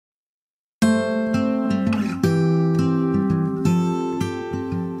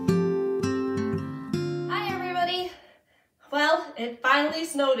It finally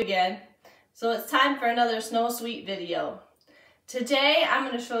snowed again, so it's time for another Snow Sweet video. Today I'm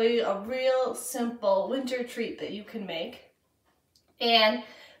going to show you a real simple winter treat that you can make. And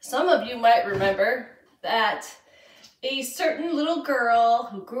some of you might remember that a certain little girl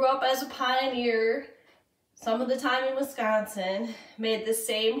who grew up as a pioneer some of the time in Wisconsin made the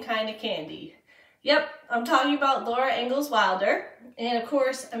same kind of candy. Yep, I'm talking about Laura Ingalls Wilder, and of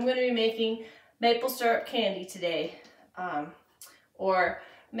course I'm going to be making maple syrup candy today, or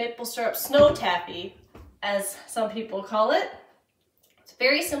maple syrup snow taffy as some people call it. It's a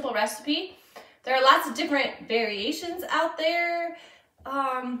very simple recipe. There are lots of different variations out there,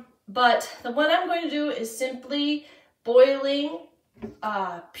 but the one I'm going to do is simply boiling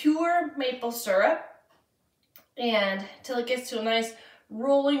pure maple syrup and till it gets to a nice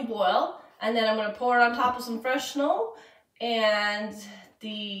rolling boil. And then I'm going to pour it on top of some fresh snow, and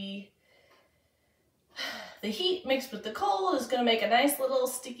the heat mixed with the cold is going to make a nice little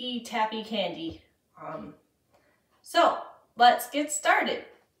sticky taffy candy. So let's get started.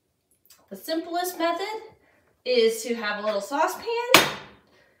 The simplest method is to have a little saucepan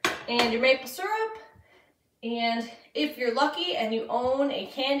and your maple syrup, and if you're lucky and you own a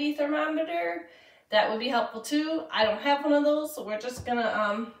candy thermometer, that would be helpful too. I don't have one of those, so we're just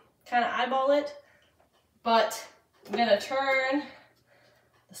gonna kind of eyeball it. But I'm gonna turn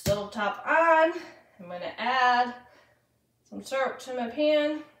the stove top on. I'm gonna add some syrup to my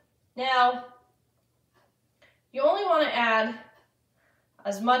pan. Now, you only want to add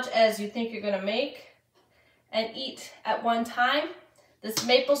as much as you think you're gonna make and eat at one time. This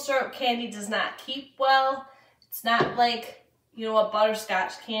maple syrup candy does not keep well. It's not like, you know, a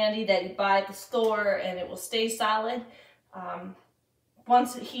butterscotch candy that you buy at the store and it will stay solid.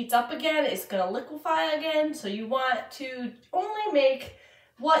 Once it heats up again, it's going to liquefy again. So you want to only make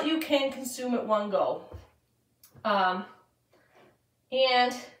what you can consume at one go. And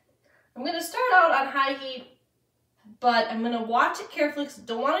I'm going to start out on high heat, but I'm going to watch it carefully because I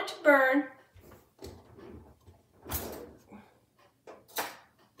don't want it to burn.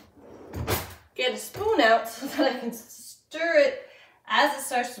 Get a spoon out so that I can stir it as it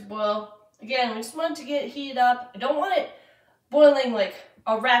starts to boil. Again, we just want it to get heated up. I don't want it boiling like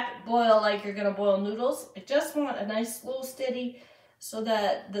a rapid boil like you're gonna boil noodles. I just want a nice slow steady so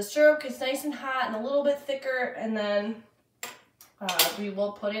that the syrup gets nice and hot and a little bit thicker, and then we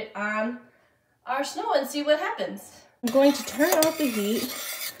will put it on our snow and see what happens. I'm going to turn off the heat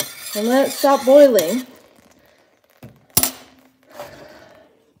and let it stop boiling.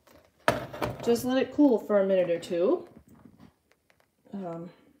 Just let it cool for a minute or two.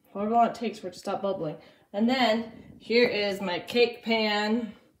 However long it takes for it to stop bubbling. And then here is my cake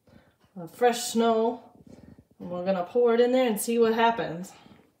pan of fresh snow. And we're gonna pour it in there and see what happens.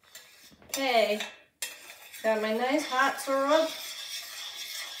 Okay, got my nice hot syrup.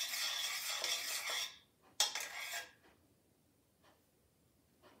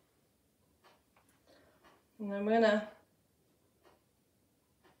 And I'm gonna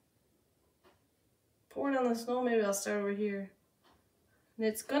pour it on the snow. Maybe I'll start over here. And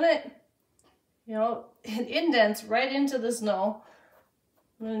it's gonna, you know, it indents right into the snow.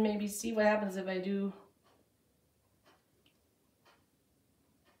 I'm gonna maybe see what happens if I do.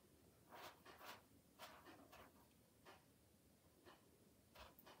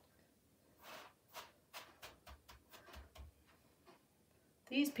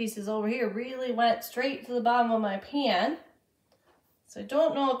 These pieces over here really went straight to the bottom of my pan. So I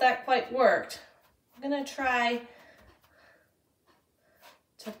don't know if that quite worked. I'm gonna try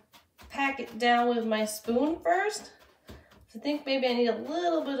to pack it down with my spoon first. I think maybe I need a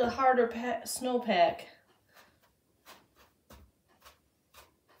little bit of harder snow pack.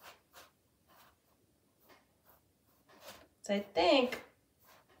 So I think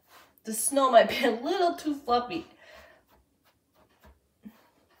the snow might be a little too fluffy.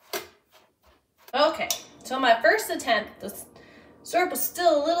 Okay, so my first attempt, the syrup was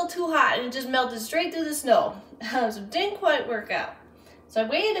still a little too hot and it just melted straight through the snow. So it didn't quite work out. So I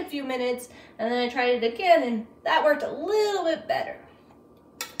waited a few minutes and then I tried it again, and that worked a little bit better.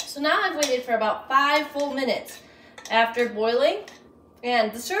 So now I've waited for about 5 full minutes after boiling,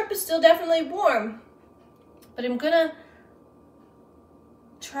 and the syrup is still definitely warm, but I'm gonna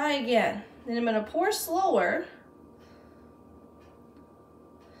try again. Then I'm gonna pour slower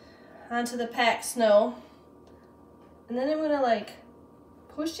onto the packed snow, and then I'm gonna like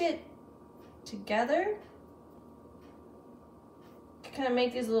push it together to kind of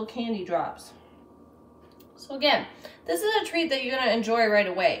make these little candy drops. So again, this is a treat that you're gonna enjoy right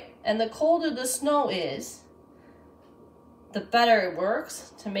away, and the colder the snow is, the better it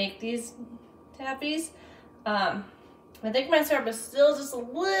works to make these taffies. I think my syrup is still just a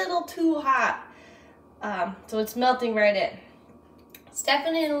little too hot. So it's melting right in. It's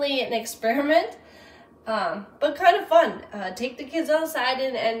definitely an experiment, but kind of fun. Take the kids outside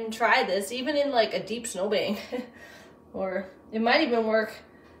and try this, even in like a deep snowbank. Or it might even work,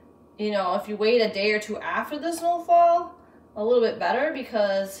 you know, if you wait a day or two after the snowfall, a little bit better,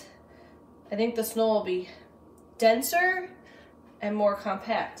 because I think the snow will be denser and more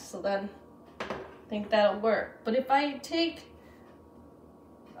compact. So then I think that'll work. But if I take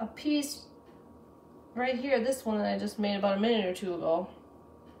a piece right here, this one that I just made about a minute or two ago,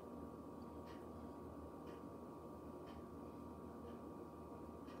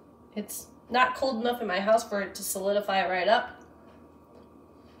 it's not cold enough in my house for it to solidify right up,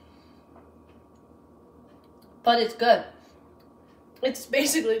 but it's good. It's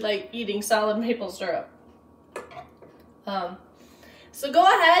basically like eating solid maple syrup. So go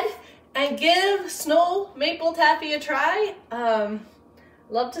ahead and give snow maple taffy a try.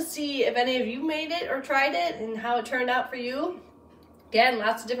 Love to see if any of you made it or tried it and how it turned out for you. Again,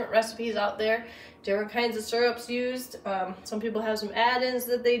 lots of different recipes out there, different kinds of syrups used. Some people have some add-ins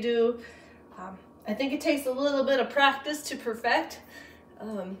that they do. I think it takes a little bit of practice to perfect,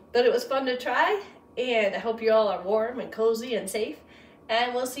 but it was fun to try, and I hope you all are warm and cozy and safe,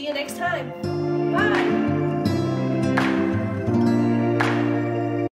 and we'll see you next time. Bye!